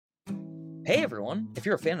Hey everyone, if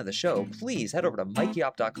you're a fan of the show, please head over to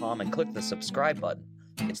mikeyop.com and click the subscribe button.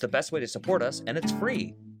 It's the best way to support us, and it's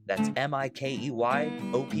free. That's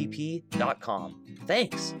MIKEYOPP.com.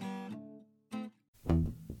 Thanks!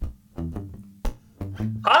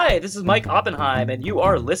 Hi, this is Mike Oppenheim, and you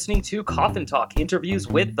are listening to Coffin Talk, Interviews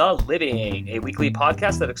with the Living, a weekly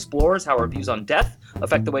podcast that explores how our views on death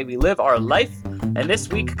affect the way we live our life. And this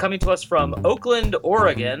week, coming to us from Oakland,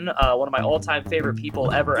 Oregon, one of my all-time favorite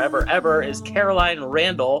people ever is Caroline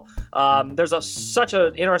Randall. There's such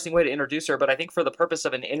an interesting way to introduce her, but I think for the purpose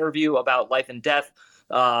of an interview about life and death,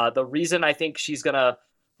 the reason I think she's going to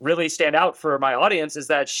really stand out for my audience is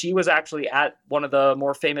that she was actually at one of the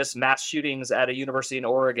more famous mass shootings at a university in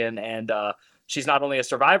Oregon, and she's not only a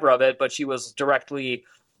survivor of it, but she was directly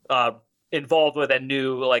involved with and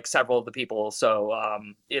knew like several of the people. So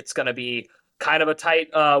it's going to be kind of a tight,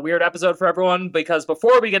 weird episode for everyone, because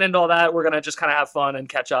before we get into all that, we're going to just kind of have fun and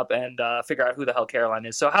catch up and figure out who the hell Caroline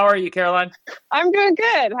is. So how are you, Caroline? I'm doing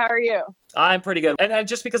good. How are you? I'm pretty good. And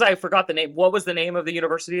just because I forgot the name, what was the name of the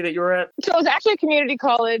university that you were at? So it was actually a community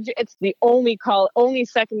college. It's the only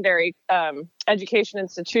secondary education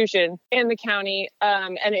institution in the county.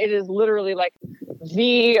 And it is literally like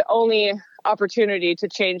the only opportunity to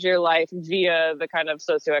change your life via the kind of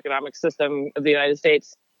socioeconomic system of the United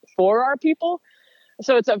States for our people.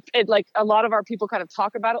 So like a lot of our people kind of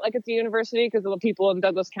talk about it like it's a university, because the people in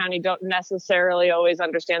Douglas County don't necessarily always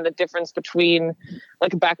understand the difference between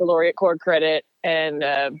like a baccalaureate core credit and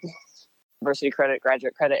university credit,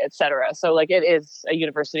 graduate credit, etc. So like it is a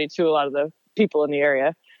university to a lot of the people in the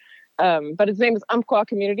area. But its name is Umpqua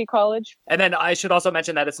Community College. And then I should also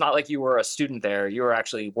mention that it's not like you were a student there. You were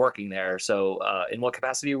actually working there. So in what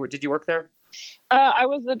capacity did you work there? I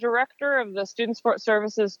was the director of the Student Support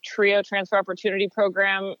Services TRIO Transfer Opportunity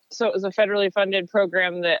Program. So it was a federally funded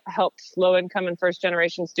program that helped low-income and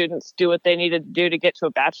first-generation students do what they needed to do to get to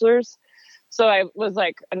a bachelor's. So I was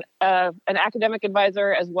like an academic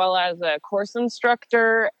advisor as well as a course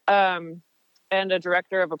instructor and a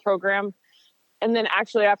director of a program. And then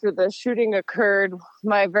actually after the shooting occurred,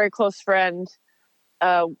 my very close friend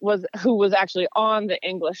who was actually on the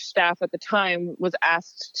English staff at the time was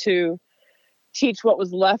asked to teach what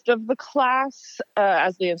was left of the class,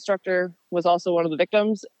 as the instructor was also one of the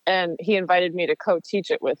victims, and he invited me to co-teach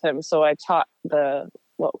it with him. So I taught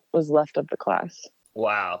what was left of the class.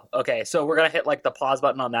 Wow. Okay, so we're gonna hit like the pause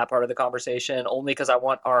button on that part of the conversation, only because I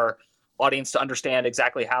want our audience to understand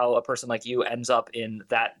exactly how a person like you ends up in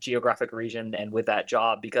that geographic region and with that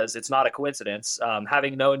job, because it's not a coincidence.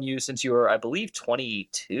 Having known you since you were, I believe,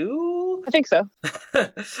 22? I think so.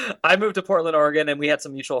 I moved to Portland, Oregon, and we had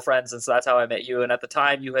some mutual friends, and so that's how I met you. And at the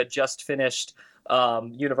time, you had just finished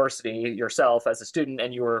university yourself as a student,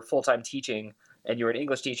 and you were full-time teaching, and you were an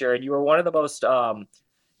English teacher, and you were one of the most,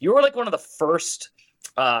 you were like one of the first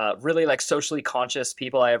really like socially conscious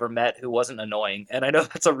people I ever met who wasn't annoying. And I know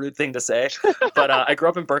that's a rude thing to say, but I grew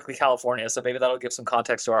up in Berkeley, California, so maybe that'll give some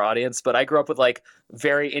context to our audience. But I grew up with like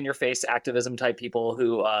very in-your-face activism type people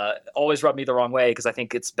who always rub me the wrong way, because I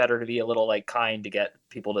think it's better to be a little like kind to get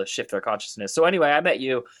people to shift their consciousness. So anyway, I met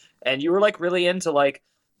you, and you were like really into like,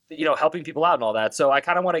 you know, helping people out and all that. So I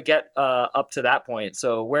kind of want to get up to that point.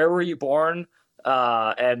 So where were you born?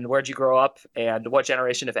 And where'd you grow up, and what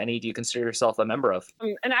generation, if any, do you consider yourself a member of?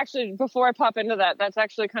 And actually, before I pop into that, that's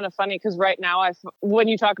actually kind of funny, because right now, when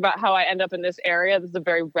you talk about how I end up in this area, this is a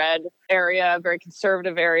very red area, very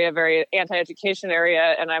conservative area, very anti-education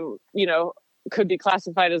area, and I'm, could be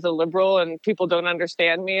classified as a liberal, and people don't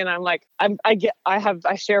understand me, and I'm like, I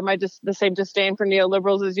share the same disdain for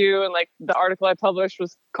neoliberals as you, and like the article I published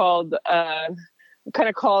was called kind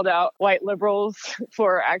of called out white liberals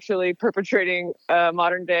for actually perpetrating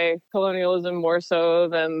modern day colonialism more so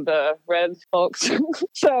than the red folks.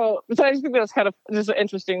 So I just think that's kind of just an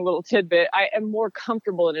interesting little tidbit. I am more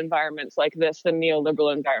comfortable in environments like this than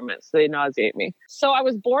neoliberal environments. They nauseate me. So I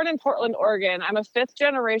was born in Portland, Oregon. I'm a 5th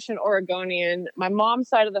generation Oregonian. My mom's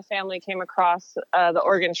side of the family came across the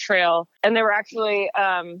Oregon Trail, and they were actually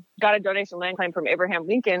got a donation land claim from Abraham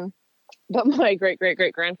Lincoln. But my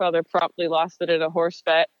great-great-great-grandfather promptly lost it in a horse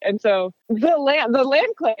bet. And so the land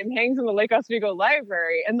claim hangs in the Lake Oswego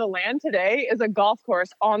Library. And the land today is a golf course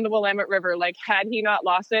on the Willamette River. Like, had he not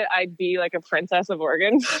lost it, I'd be like a princess of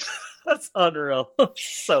Oregon. That's unreal.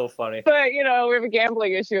 So funny. But, we have a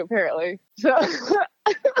gambling issue, apparently. So,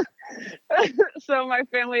 so my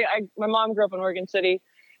family, my mom grew up in Oregon City.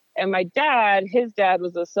 And his dad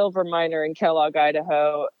was a silver miner in Kellogg,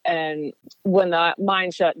 Idaho. And when the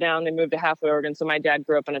mine shut down, they moved to Halfway, Oregon. So my dad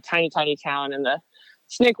grew up in a tiny, tiny town in the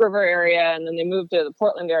Snake River area. And then they moved to the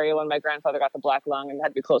Portland area when my grandfather got the black lung and had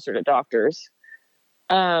to be closer to doctors.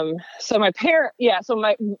 So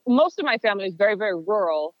most of my family is very, very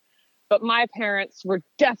rural, but my parents were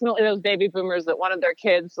definitely those baby boomers that wanted their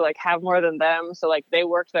kids to like have more than them. So like they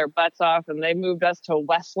worked their butts off and they moved us to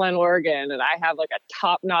Westland, Oregon. And I have like a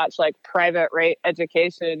top notch, like private rate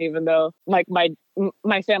education, even though like my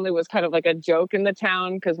family was kind of like a joke in the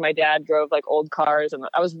town because my dad drove like old cars and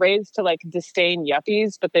I was raised to like disdain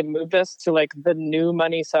yuppies, but they moved us to like the new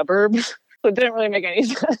money suburbs. So it didn't really make any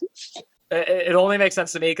sense. It only makes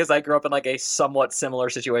sense to me because I grew up in like a somewhat similar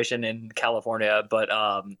situation in California, but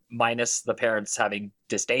minus the parents having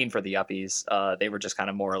disdain for the yuppies. They were just kind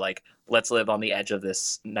of more like, let's live on the edge of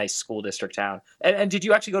this nice school district town. And did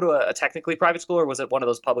you actually go to a technically private school, or was it one of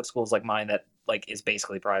those public schools like mine that like is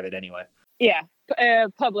basically private anyway? Yeah,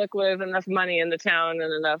 public with enough money in the town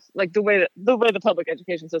and enough like the way the public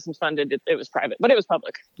education system's funded, it was private, but it was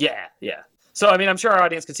public. Yeah. So, I mean, I'm sure our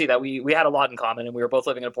audience can see that we had a lot in common, and we were both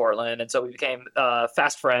living in Portland, and so we became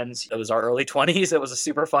fast friends. It was our early 20s. It was a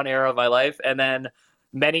super fun era of my life. And then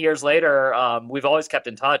many years later, we've always kept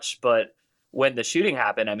in touch, but when the shooting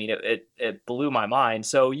happened, I mean, it blew my mind.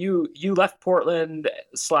 So you left Portland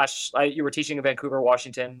you were teaching in Vancouver,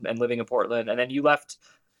 Washington, and living in Portland, and then you left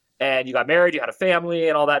and you got married, you had a family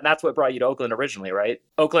and all that, and that's what brought you to Oakland originally, right?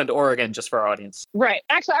 Oakland, Oregon, just for our audience. Right.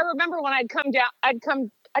 Actually, I remember when I'd come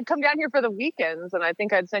down here for the weekends, and I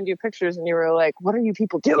think I'd send you pictures, and you were like, "What are you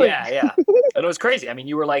people doing?" Yeah. And it was crazy. I mean,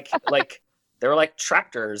 you were like there were like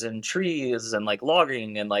tractors and trees and like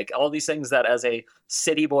logging and like all these things that as a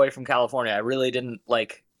city boy from California, I really didn't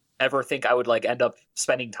like ever think I would like end up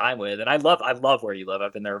spending time with. And I love where you live.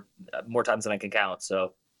 I've been there more times than I can count.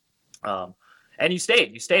 So, and you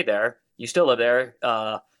stayed there. You still live there.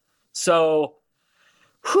 So,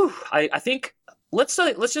 I think let's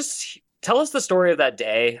just tell us the story of that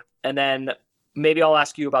day, and then maybe I'll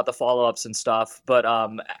ask you about the follow-ups and stuff. But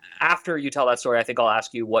after you tell that story, I think I'll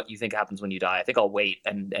ask you what you think happens when you die. I think I'll wait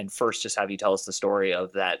and first just have you tell us the story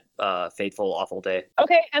of that fateful, awful day.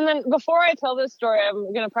 Okay, and then before I tell this story,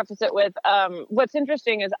 I'm going to preface it with what's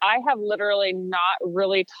interesting is I have literally not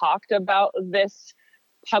really talked about this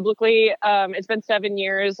publicly. It's been 7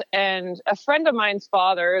 years, and a friend of mine's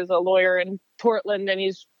father is a lawyer in Portland, and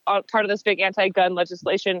he's part of this big anti-gun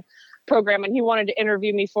legislation program, and he wanted to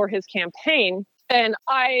interview me for his campaign. And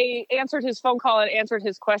I answered his phone call and answered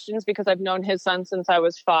his questions because I've known his son since I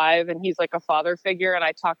was 5, and he's like a father figure. And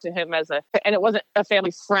I talked to him and it wasn't a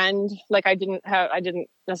family friend. Like I didn't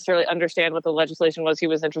necessarily understand what the legislation was he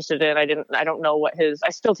was interested in. I don't know I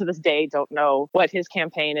still to this day don't know what his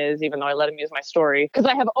campaign is, even though I let him use my story. Because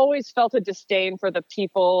I have always felt a disdain for the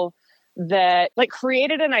people that like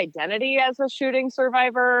created an identity as a shooting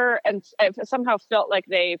survivor and I somehow felt like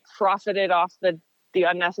they profited off the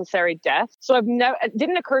unnecessary death. So it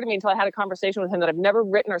didn't occur to me until I had a conversation with him that I've never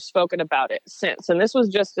written or spoken about it since. And this was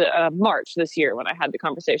just March this year when I had the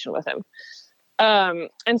conversation with him.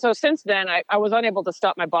 And so since then, I was unable to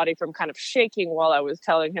stop my body from kind of shaking while I was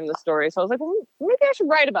telling him the story. So I was like, well, maybe I should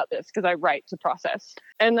write about this because I write to process.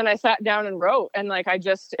 And then I sat down and wrote. And like,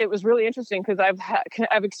 it was really interesting because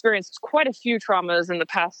I've experienced quite a few traumas in the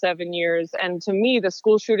past 7 years. And to me, the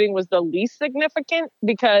school shooting was the least significant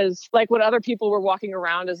because like when other people were walking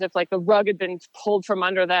around as if like the rug had been pulled from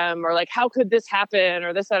under them or like, how could this happen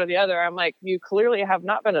or this, that, or the other? I'm like, you clearly have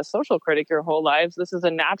not been a social critic your whole lives. This is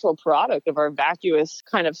a natural product of our vacuous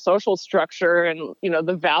kind of social structure and, you know,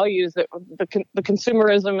 the values that the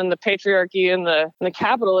consumerism and the patriarchy and the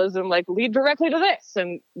capitalism like lead directly to this.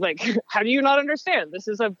 And like, how do you not understand? This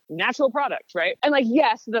is a natural product, right? And like,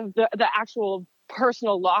 yes, the actual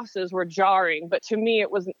personal losses were jarring, but to me,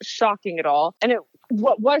 it wasn't shocking at all. And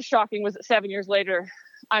what was shocking was that 7 years later,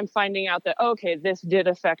 I'm finding out that, okay, this did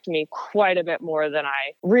affect me quite a bit more than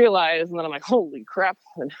I realized. And then I'm like, holy crap.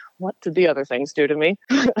 And what did the other things do to me?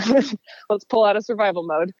 Let's pull out of survival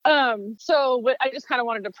mode. So I just kind of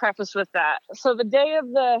wanted to preface with that. So the day of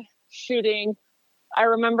the shooting, I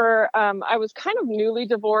remember I was kind of newly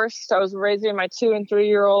divorced. I was raising my 2 and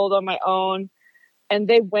 3-year-old on my own. And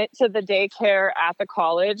they went to the daycare at the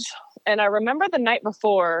college. And I remember the night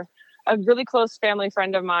before, a really close family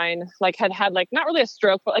friend of mine like had like not really a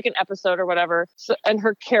stroke but like an episode or whatever, so, and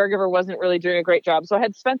her caregiver wasn't really doing a great job, so I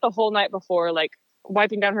had spent the whole night before like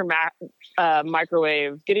wiping down her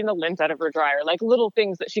microwave, getting the lint out of her dryer, like little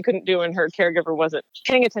things that she couldn't do and her caregiver wasn't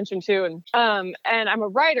paying attention to. And I'm a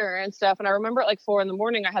writer and stuff, and I remember at like 4 a.m.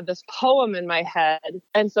 I had this poem in my head,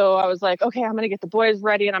 and so I was like, okay, I'm gonna get the boys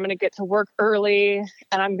ready and I'm gonna get to work early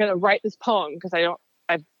and I'm gonna write this poem because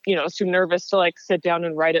I've was too nervous to like sit down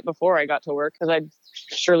and write it before I got to work because I'd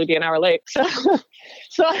surely be an hour late.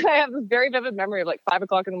 So I have this very vivid memory of like 5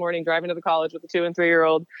 o'clock in the morning driving to the college with a 2 and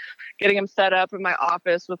 3-year-old, getting him set up in my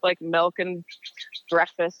office with like milk and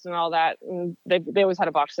breakfast and all that. And they always had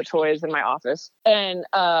a box of toys in my office. And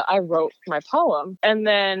I wrote my poem. And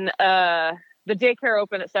then the daycare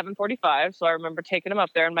opened at 7:45, so I remember taking him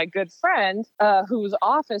up there. And my good friend, whose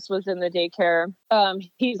office was in the daycare,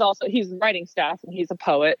 he's writing staff and he's a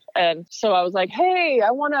poet. And so I was like, "Hey,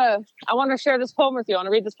 I wanna share this poem with you. I want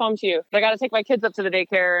to read this poem to you. But I got to take my kids up to the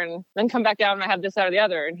daycare and then come back down and I have this, that, or the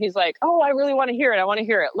other." And he's like, "Oh, I really want to hear it. I want to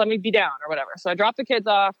hear it. Let me be down or whatever." So I dropped the kids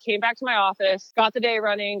off, came back to my office, got the day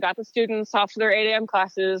running, got the students off to their 8 a.m.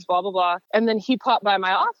 classes, blah blah blah. And then he popped by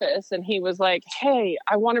my office and he was like, "Hey,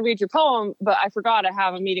 I want to read your poem, but I forgot I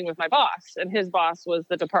have a meeting with my boss." And his boss was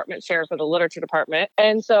the department chair for the literature department.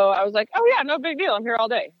 And so I was like, "Oh yeah, no big deal. I'm here all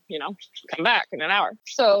day, come back in an hour."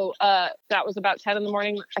 So that was about 10 in the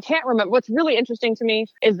morning. I can't remember. What's really interesting to me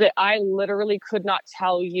is that I literally could not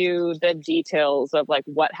tell you the details of like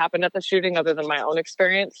what happened at the shooting other than my own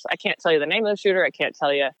experience. I can't tell you the name of the shooter. I can't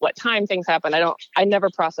tell you what time things happened. I never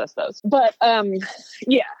process those. But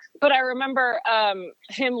yeah. But I remember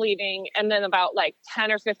him leaving, and then about like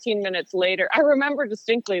 10 or 15 minutes later, I remember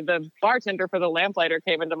distinctly the bartender for the Lamplighter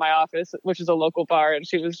came into my office, which is a local bar, and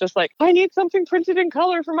she was just like, "I need something printed in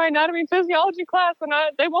color for my anatomy and physiology class, and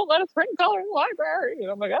they won't let us print in color in the library."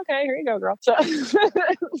 I'm like, "Okay, here you go, girl." So,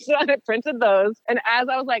 so I printed those, and as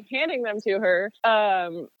I was like handing them to her,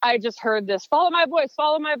 I just heard this, "Follow my voice,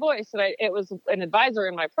 follow my voice," and it was an advisor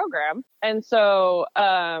in my program, and so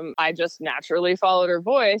I just naturally followed her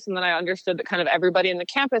voice. And then I understood that kind of everybody in the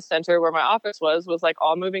campus center where my office was like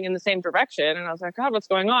all moving in the same direction. And I was like, "God, what's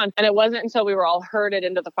going on?" And it wasn't until we were all herded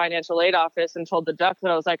into the financial aid office and told the duck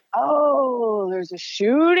that I was like, "Oh, there's a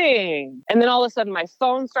shooting." And then all of a sudden my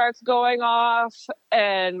phone starts going off,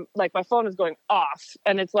 and like my phone is going off,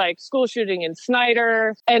 and it's like school shooting in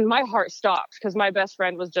Snyder. And my heart stopped because my best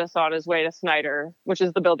friend was just on his way to Snyder, which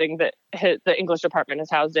is the building that the English department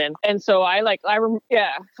is housed in. And so I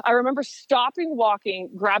remember stopping walking,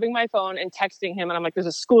 grabbing my phone and texting him. And I'm like, "There's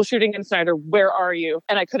a school shooting in Snyder. Where are you?"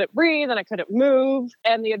 And I couldn't breathe and I couldn't move.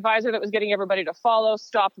 And the advisor that was getting everybody to follow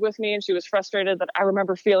stopped with me. And she was frustrated that I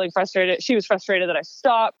remember feeling frustrated. She was frustrated that I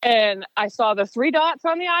stopped. And I saw the 3 dots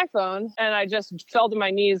on the iPhone and I just fell to my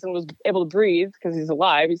knees and was able to breathe because he's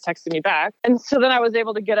alive. He's texting me back. And so then I was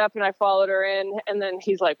able to get up and I followed her in. And then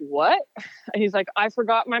he's like, "What?" And he's like, "I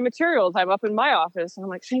forgot my materials. I'm up in my office." And I'm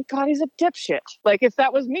like, "Thank God he's a dipshit." Like if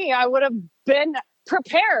that was me, I would have been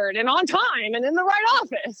prepared and on time and in the right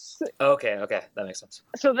office. Okay, that makes sense.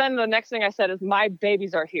 So then the next thing I said is, "My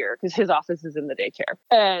babies are here," because his office is in the daycare.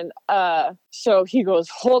 And so he goes,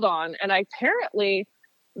 "Hold on." And apparently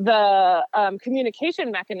the communication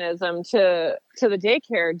mechanism to the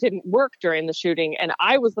daycare didn't work during the shooting, and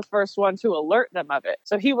I was the first one to alert them of it.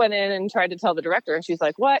 So he went in and tried to tell the director, and she's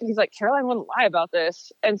like, "What?" He's like, "Caroline wouldn't lie about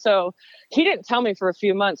this." And so he didn't tell me for a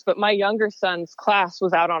few months, but my younger son's class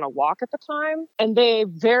was out on a walk at the time, and they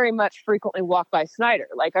very much frequently walk by Snyder.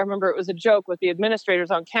 Like I remember it was a joke with the administrators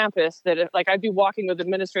on campus that I'd be walking with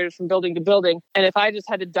administrators from building to building, and if I just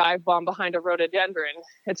had to dive bomb behind a rhododendron,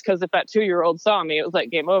 it's because if that 2-year-old saw me, it was like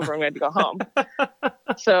game over and we had to go home.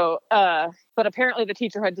 So, but apparently the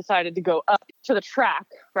teacher had decided to go up to the track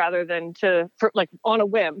rather than on a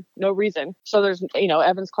whim, no reason. So there's,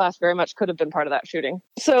 Evan's class very much could have been part of that shooting.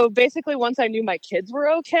 So basically once I knew my kids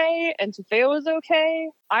were okay and Tafeo was okay,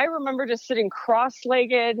 I remember just sitting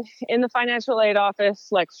cross-legged in the financial aid office,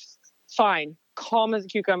 like fine, calm as a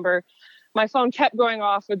cucumber. My phone kept going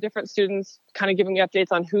off with different students, kind of giving me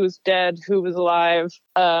updates on who's dead, who was alive,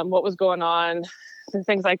 what was going on, and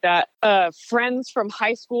things like that. Friends from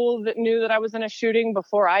high school that knew that I was in a shooting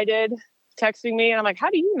before I did, texting me. And I'm like, "How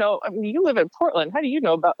do you know? I mean, you live in Portland. How do you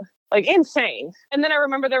know about?" Like insane. And then I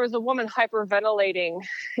remember there was a woman hyperventilating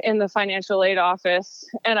in the financial aid office.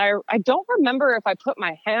 And I don't remember if I put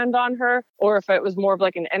my hand on her or if it was more of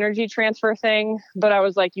like an energy transfer thing. But I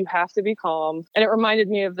was like, "You have to be calm." And it reminded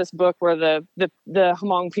me of this book where the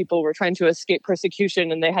Hmong people were trying to escape persecution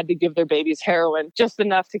and they had to give their babies heroin, just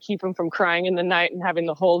enough to keep them from crying in the night and having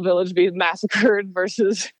the whole village be massacred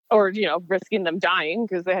versus, or, risking them dying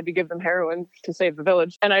because they had to give them heroin to save the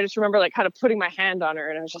village. And I just remember like kind of putting my hand on her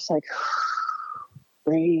and I was just like,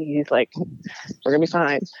 "Breathe, like we're gonna be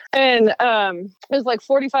fine." And it was like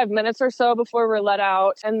 45 minutes or so before we're let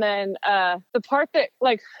out. And then the part that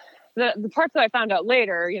the part that I found out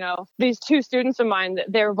later, these 2 students of mine,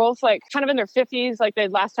 they were both like kind of in their 50s. Like the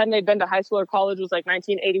last time they'd been to high school or college was like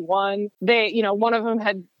 1981. They, one of them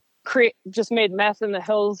had just made meth in the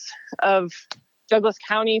hills of Douglas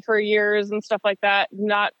County for years and stuff like that.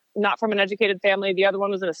 Not from an educated family. The other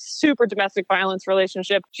one was in a super domestic violence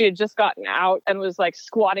relationship. She had just gotten out and was like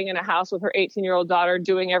squatting in a house with her 18-year-old daughter,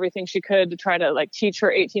 doing everything she could to try to like teach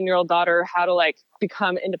her 18-year-old daughter how to like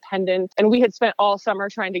become independent. And we had spent all summer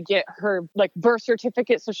trying to get her like birth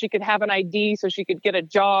certificate so she could have an ID, so she could get a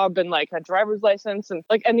job and like a driver's license.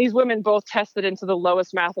 And these women both tested into the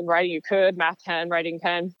lowest math and writing you could, math 10, writing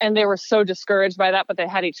 10. And they were so discouraged by that, but they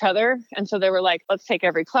had each other. And so they were like, let's take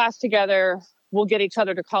every class together. We'll get each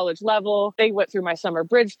other to college level. They went through my summer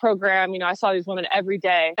bridge program. I saw these women every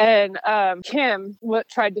day. And Kim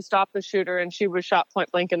tried to stop the shooter, and she was shot point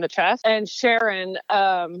blank in the chest. And Sharon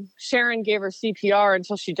gave her CPR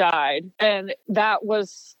until she died. And that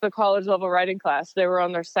was the college level writing class. They were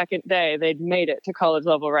on their second day. They'd made it to college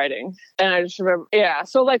level writing. And I just remember, yeah.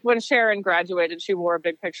 So like when Sharon graduated, she wore a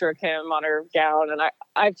big picture of Kim on her gown. And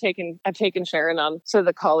I've taken Sharon on to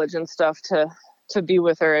the college and stuff to be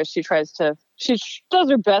with her as she does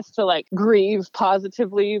her best to like grieve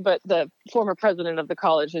positively, but the former president of the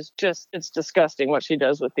college is just, it's disgusting what she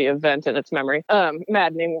does with the event and its memory.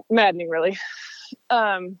 Maddening really.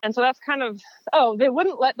 And so that's kind of, they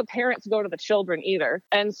wouldn't let the parents go to the children either.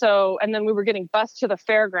 And then we were getting bused to the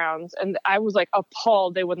fairgrounds, and I was like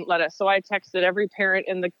appalled they wouldn't let us. So I texted every parent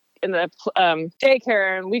in the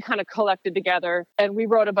daycare, and we kind of collected together and we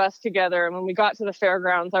rode a bus together. And when we got to the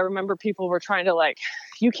fairgrounds, I remember people were trying to like,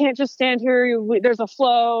 you can't just stand here. There's a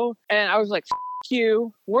flow. And I was like, F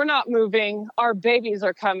you, we're not moving. Our babies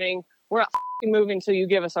are coming. We're not moving till you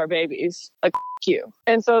give us our babies. Like, F you.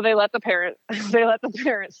 And so they let the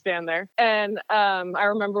parents stand there. And I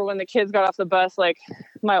remember when the kids got off the bus, like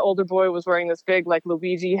my older boy was wearing this big like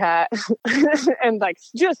Luigi hat and like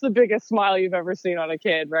just the biggest smile you've ever seen on a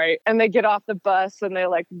kid, right? And they get off the bus and they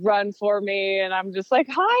like run for me, and I'm just like,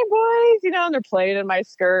 hi boys, and they're playing in my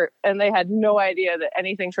skirt, and they had no idea that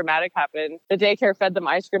anything traumatic happened. The daycare fed them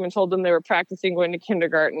ice cream and told them they were practicing going to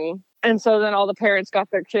kindergarten. And so then all the parents got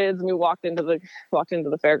their kids, and we walked into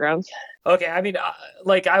the fairgrounds. Okay, I mean,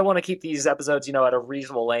 I want to keep these episodes, at a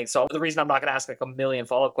reasonable length. So the reason I'm not going to ask like a million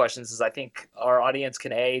follow-up questions is I think our audience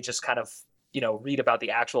can just kind of, read about the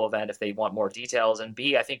actual event if they want more details, and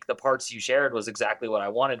B, I think the parts you shared was exactly what I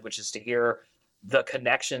wanted, which is to hear the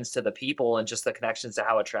connections to the people and just the connections to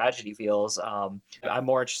how a tragedy feels. I'm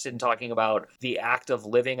more interested in talking about the act of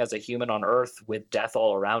living as a human on Earth with death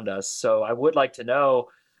all around us. So I would like to know,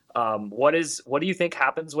 what do you think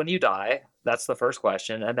happens when you die? That's the first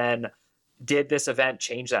question. And then, did this event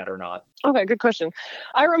change that or not? Okay, good question.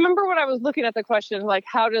 I remember when I was looking at the question, like,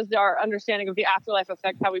 how does our understanding of the afterlife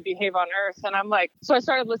affect how we behave on Earth? And I'm like, so I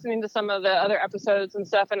started listening to some of the other episodes and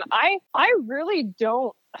stuff, and I really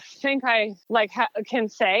don't think I can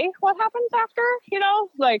say what happens after,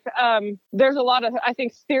 there's a lot of, I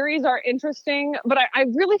think theories are interesting, but I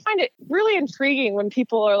really find it really intriguing when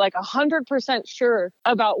people are like 100% sure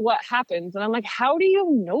about what happens. And I'm like, how do you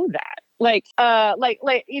know that?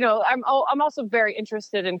 I'm also very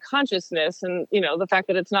interested in consciousness and, the fact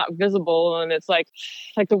that it's not visible, and it's like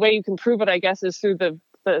the way you can prove it, I guess, is through the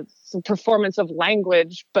performance of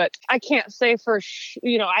language, but I can't say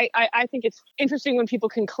I think it's interesting when people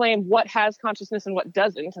can claim what has consciousness and what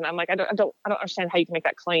doesn't, and I'm like, I don't understand how you can make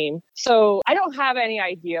that claim. So I don't have any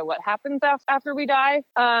idea what happens after we die.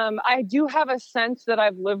 I do have a sense that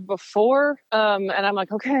I've lived before, and I'm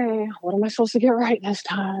like, okay, what am I supposed to get right this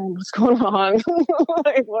time? What's going on?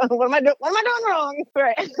 Like, what am I doing wrong?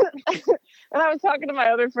 Right. And I was talking to my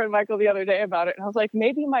other friend Michael the other day about it, and I was like,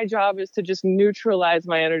 maybe my job is to just neutralize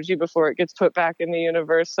my energy before it gets put back in the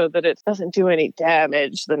universe so that it doesn't do any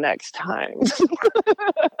damage the next time.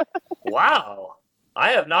 Wow.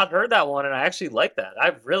 I have not heard that one, and I actually like that.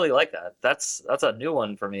 I really like that. That's a new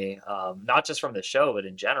one for me, not just from the show, but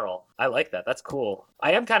in general. I like that. That's cool.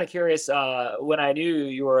 I am kind of curious, when I knew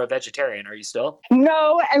you were a vegetarian, are you still?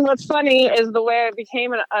 No, and what's funny is the way I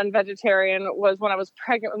became a vegetarian was when I was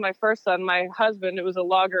pregnant with my first son. My husband, who was a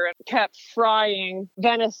logger, kept frying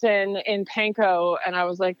venison in panko, and I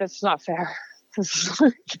was like, that's not fair. This is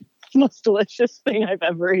like the most delicious thing I've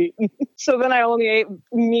ever eaten. So then I only ate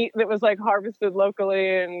meat that was like harvested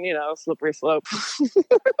locally, and slippery slope.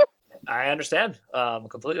 I understand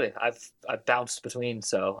completely. I've bounced between.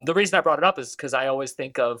 So the reason I brought it up is because I always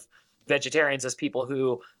think of vegetarians as people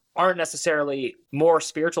who aren't necessarily more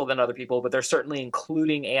spiritual than other people, but they're certainly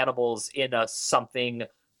including animals in something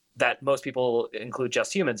that most people include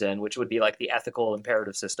just humans in, which would be like the ethical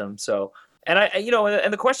imperative system. So, and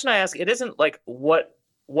and the question I ask, it isn't like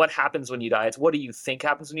what happens when you die. It's what do you think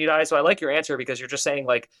happens when you die? So I like your answer because you're just saying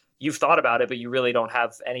like you've thought about it, but you really don't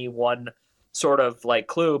have any one sort of like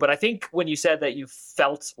clue. But I think when you said that you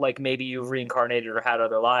felt like maybe you've reincarnated or had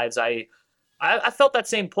other lives, I felt that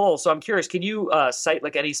same pull. So I'm curious, can you cite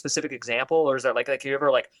like any specific example, or is there like have you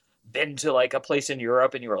ever like been to like a place in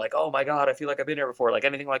Europe and you were like, oh my God, I feel like I've been here before, like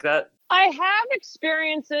anything like that? I have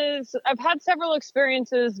experiences. I've had several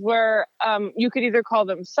experiences where you could either call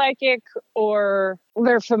them psychic or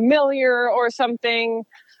they're familiar or something.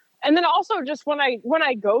 And then also just when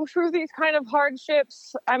I go through these kind of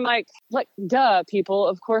hardships, I'm like, duh, people,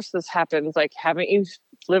 of course this happens. Like, haven't you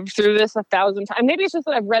lived through this 1,000 times? Maybe it's just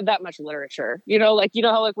that I've read that much literature, like,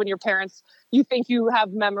 how like when your parents, you think you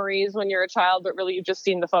have memories when you're a child, but really you've just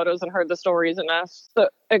seen the photos and heard the stories enough. So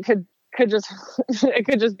it could just it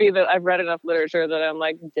could just be that I've read enough literature that I'm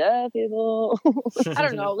like, duh, people. I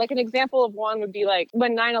don't know. Like an example of one would be like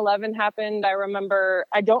when 9/11 happened. I remember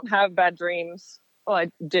I don't have bad dreams. Well, I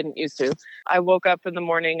didn't used to. I woke up in the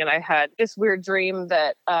morning and I had this weird dream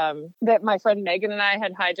that that my friend Megan and I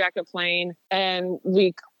had hijacked a plane and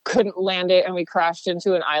we couldn't land it and we crashed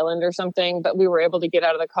into an island or something, but we were able to get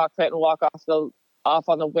out of the cockpit and walk off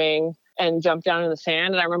on the wing and jump down in the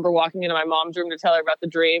sand. And I remember walking into my mom's room to tell her about the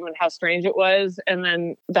dream and how strange it was. And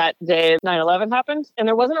then that day 9/11 happened and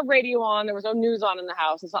there wasn't a radio on, there was no news on in the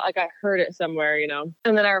house. It's not like I heard it somewhere,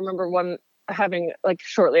 And then I remember having like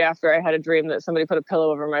shortly after I had a dream that somebody put a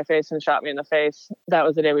pillow over my face and shot me in the face. That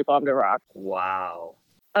was the day we bombed Iraq. Wow.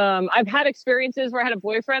 I've had experiences where I had a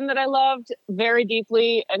boyfriend that I loved very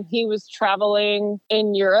deeply, and he was traveling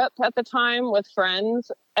in Europe at the time with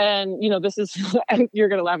friends. And, this is, you're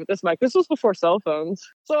going to laugh at this, Mike. This was before cell phones.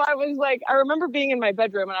 So I remember being in my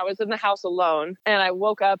bedroom and I was in the house alone, and I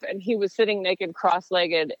woke up and he was sitting naked,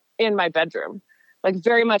 cross-legged in my bedroom. Like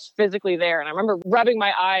very much physically there. And I remember rubbing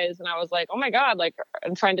my eyes and I was like, oh my God, like,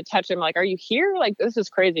 I'm trying to touch him. Like, are you here? Like, this is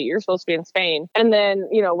crazy. You're supposed to be in Spain. And then,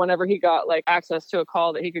 whenever he got like access to a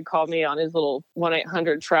call that he could call me on his little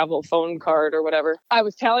 1-800 travel phone card or whatever, I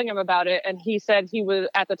was telling him about it. And he said he was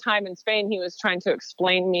at the time in Spain, he was trying to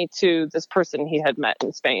explain me to this person he had met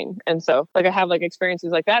in Spain. And so like, I have like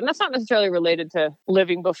experiences like that. And that's not necessarily related to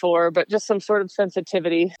living before, but just some sort of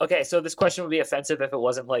sensitivity. Okay. So this question would be offensive if it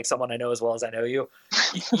wasn't like someone I know as well as I know you.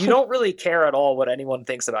 You don't really care at all what anyone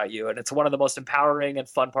thinks about you. And it's one of the most empowering and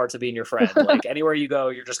fun parts of being your friend. Like anywhere you go,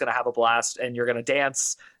 you're just going to have a blast and you're going to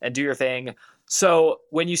dance and do your thing. So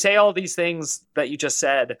when you say all these things that you just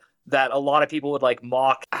said, that a lot of people would like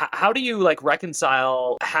mock, how do you like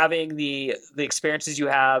reconcile having the experiences you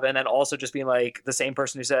have and then also just being like the same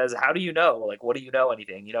person who says, how do you know? Like, what do you know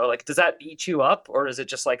anything? Like, does that eat you up or does it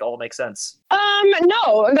just like all make sense?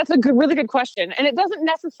 No, that's a really good question. And it doesn't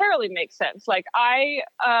necessarily make sense. Like I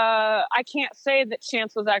can't say that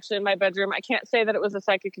Chance was actually in my bedroom. I can't say that it was a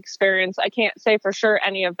psychic experience. I can't say for sure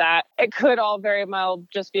any of that. It could all very well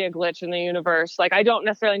just be a glitch in the universe. Like I don't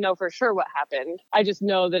necessarily know for sure what happened. I just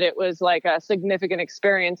know that it was like a significant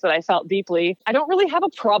experience that I felt deeply. I don't really have a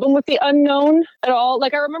problem with the unknown at all.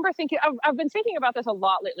 Like I remember thinking, I've been thinking about this a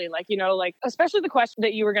lot lately. Like, like especially the question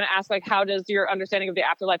that you were going to ask, like, how does your understanding of the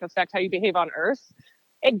afterlife affect how you behave on Earth?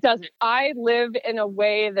 It doesn't. I live in a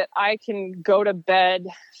way that I can go to bed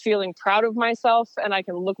feeling proud of myself and I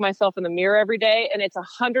can look myself in the mirror every day. And it's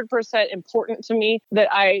 100% important to me that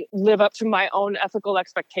I live up to my own ethical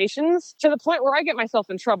expectations to the point where I get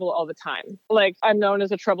myself in trouble all the time. Like I'm known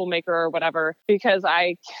as a troublemaker or whatever because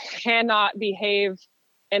I cannot behave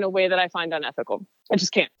in a way that I find unethical. I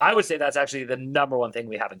just can't. I would say that's actually the number one thing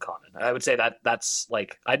we have in common. I would say that's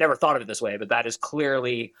like, I never thought of it this way, but that is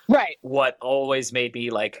clearly right. What always made me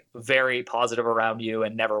like very positive around you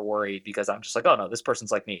and never worried because I'm just like, oh no, this person's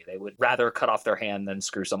like me. They would rather cut off their hand than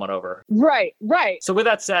screw someone over. Right. So with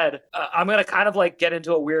that said, I'm going to kind of like get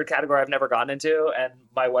into a weird category I've never gotten into. And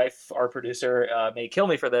my wife, our producer, may kill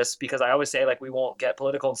me for this because I always say like, we won't get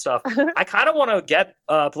political and stuff. I kind of want to get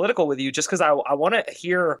political with you just because I want to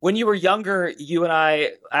hear when you were younger, you and I,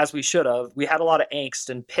 as we should have, we had a lot of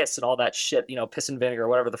angst and piss and all that shit, piss and vinegar,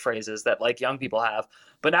 whatever the phrase is that like young people have.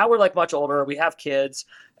 But now we're like much older. We have kids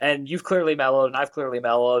and you've clearly mellowed and I've clearly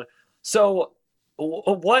mellowed. So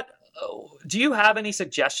what do you have any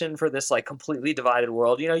suggestion for this like completely divided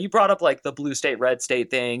world? You brought up like the blue state, red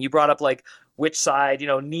state thing. You brought up like which side,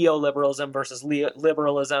 neoliberalism versus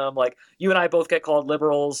liberalism. Like you and I both get called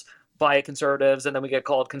liberals by conservatives and then we get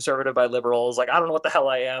called conservative by liberals. Like, I don't know what the hell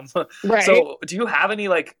I am. Right. So do you have any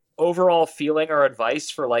like overall feeling or advice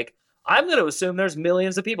for like, I'm going to assume there's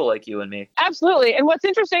millions of people like you and me. Absolutely. And what's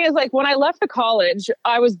interesting is like when I left the college,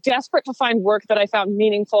 I was desperate to find work that I found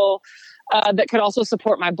meaningful. that could also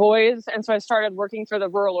support my boys. And so I started working for the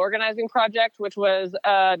Rural Organizing Project, which was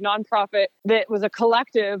a nonprofit that was a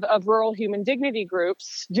collective of rural human dignity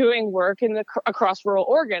groups doing work across rural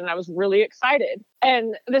Oregon. And I was really excited.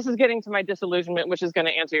 And this is getting to my disillusionment, which is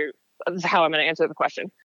how I'm going to answer the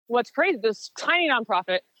question. What's crazy, this tiny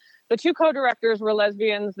nonprofit, the two co-directors were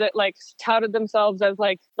lesbians that like touted themselves as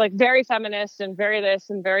like very feminist and very this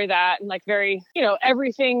and very that and like very,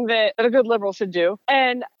 everything that a good liberal should do.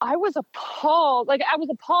 And I was appalled. Like I was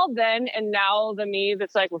appalled then. And now the me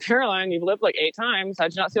that's like, well, Caroline, you've lived like 8 times. I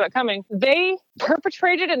did not see that coming. They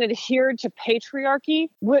perpetrated and adhered to patriarchy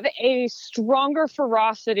with a stronger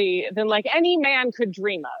ferocity than like any man could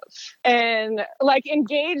dream of. And like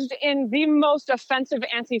engaged in the most offensive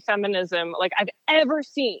anti-feminism like I've ever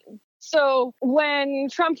seen. So when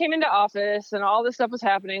Trump came into office and all this stuff was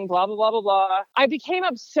happening, blah, blah, blah, blah, blah, I became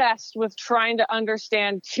obsessed with trying to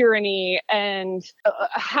understand tyranny and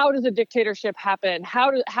how does a dictatorship happen? How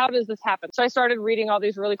does this happen? So I started reading all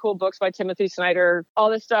these really cool books by Timothy Snyder, all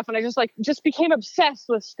this stuff. And I just became obsessed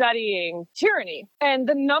with studying tyranny. And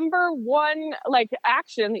the number one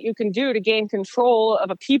action that you can do to gain control of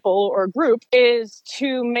a people or a group is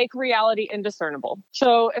to make reality indiscernible.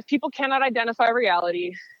 So if people cannot identify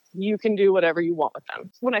reality, you can do whatever you want with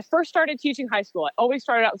them. When I first started teaching high school, I always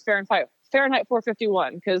started out with Fahrenheit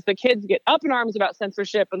 451 because the kids get up in arms about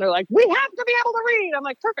censorship and they're like, we have to be able to read. I'm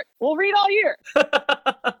like, perfect. We'll read all year.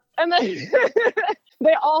 And then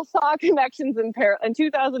they all saw connections in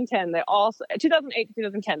 2010. 2008 to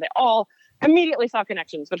 2010, they all immediately saw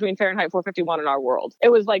connections between Fahrenheit 451 and our world. It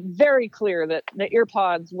was like very clear that the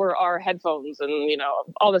earpods were our headphones and,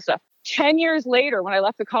 all this stuff. 10 years later, when I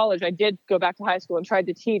left the college, I did go back to high school and tried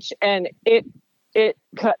to teach, and it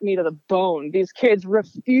cut me to the bone. These kids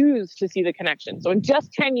refused to see the connection. So in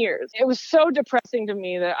just 10 years, it was so depressing to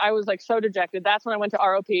me that I was like so dejected. That's when I went to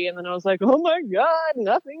ROP, and then I was like, oh my God,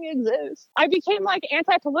 nothing exists. I became like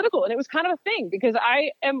anti-political, and it was kind of a thing because I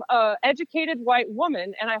am an educated white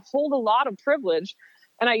woman and I hold a lot of privilege.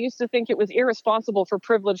 And I used to think it was irresponsible for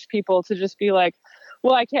privileged people to just be like,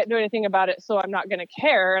 well, I can't do anything about it, so I'm not going to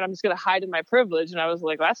care, and I'm just going to hide in my privilege. And I was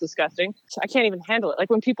like, that's disgusting. I can't even handle it.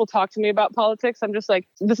 Like when people talk to me about politics, I'm just like,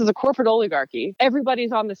 this is a corporate oligarchy.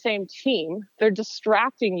 Everybody's on the same team. They're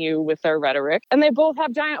distracting you with their rhetoric, and they both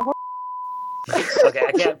have giant Okay,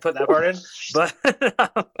 I can't put that part in,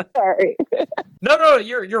 but sorry. No,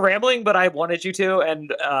 you're rambling, but I wanted you to,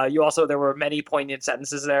 and there were many poignant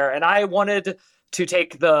sentences there, and I wanted to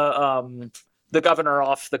take the governor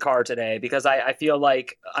off the car today because I feel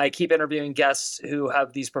like I keep interviewing guests who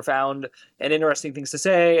have these profound and interesting things to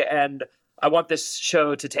say, and I want this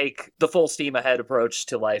show to take the full steam ahead approach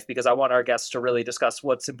to life because I want our guests to really discuss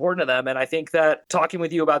what's important to them. And I think that talking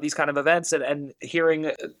with you about these kind of events and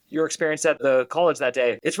hearing your experience at the college that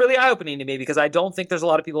day, it's really eye-opening to me because I don't think there's a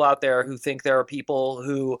lot of people out there who think there are people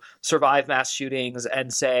who survive mass shootings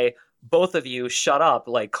and say, both of you shut up,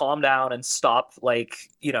 like calm down and stop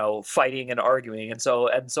fighting and arguing. And so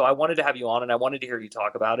I wanted to have you on and I wanted to hear you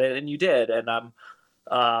talk about it, and you did. And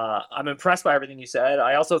I'm impressed by everything you said.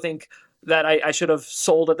 I also think that I should have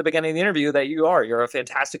sold at the beginning of the interview that you're a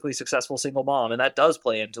fantastically successful single mom, and that does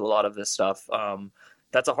play into a lot of this stuff.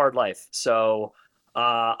 That's a hard life. So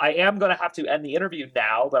I am going to have to end the interview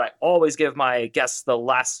now, but I always give my guests the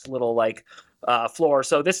last little floor.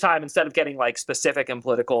 So this time, instead of getting specific and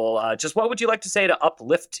political, just what would you like to say to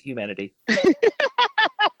uplift humanity?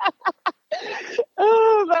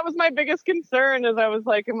 Oh, that was my biggest concern. As I was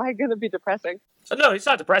like, am I going to be depressing? No, it's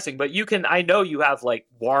not depressing, but I know you have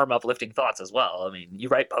warm, uplifting thoughts as well. I mean, you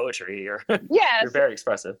write poetry. You're very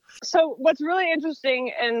expressive. So what's really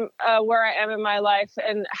interesting in where I am in my life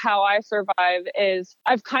and how I survive is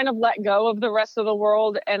I've kind of let go of the rest of the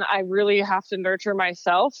world, and I really have to nurture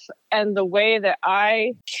myself. And the way that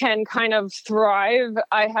I can kind of thrive,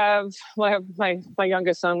 I have my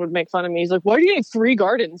youngest son would make fun of me. He's like, why do you have 3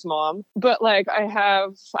 gardens, Mom? But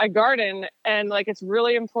I garden, and it's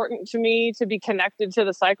really important to me to be connected to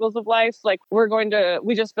the cycles of life.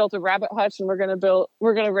 We just built a rabbit hutch, and we're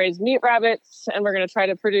going to raise meat rabbits, and we're going to try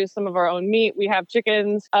to produce some of our own meat. We have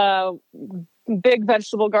chickens, big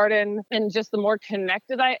vegetable garden, and just the more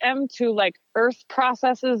connected I am to earth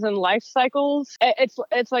processes and life cycles,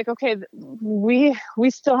 it's like, okay, we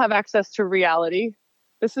still have access to reality.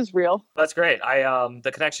 This is real. That's great.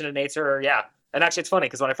 The connection to nature. Yeah. And actually, it's funny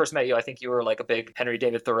because when I first met you, I think you were a big Henry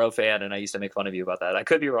David Thoreau fan, and I used to make fun of you about that. I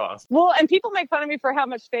could be wrong. Well, and people make fun of me for how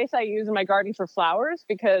much space I use in my garden for flowers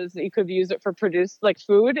because you could use it for produce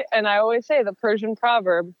food. And I always say the Persian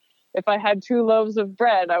proverb, if I had 2 loaves of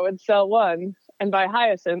bread, I would sell one and buy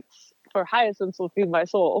hyacinths, for hyacinths will feed my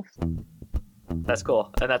soul. That's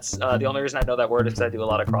cool. And that's the only reason I know that word is because I do a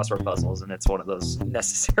lot of crossword puzzles, and it's one of those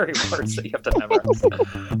necessary words that you have to memorize.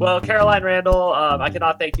 Well, Caroline Randall, I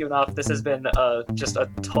cannot thank you enough. This has been just a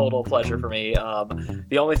total pleasure for me.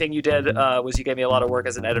 The only thing you did was you gave me a lot of work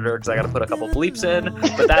as an editor because I got to put a couple bleeps in,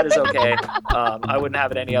 but that is okay. I wouldn't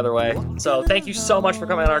have it any other way. So thank you so much for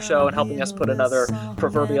coming on our show and helping us put another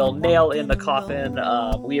proverbial nail in the coffin.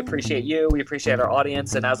 We appreciate you. We appreciate our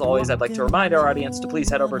audience. And as always, I'd like to remind our audience to please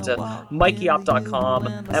head over to mikeyop.com,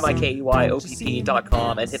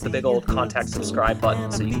 mikeyop.com, and hit the big old contact subscribe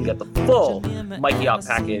button so you can get the full Mikey Op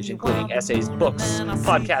package, including essays, books,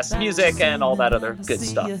 podcasts, music, and all that other good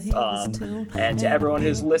stuff. And to everyone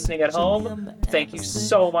who's listening at home, thank you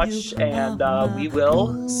so much, and we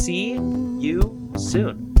will see you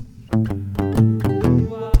soon.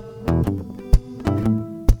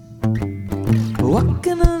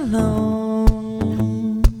 Walking alone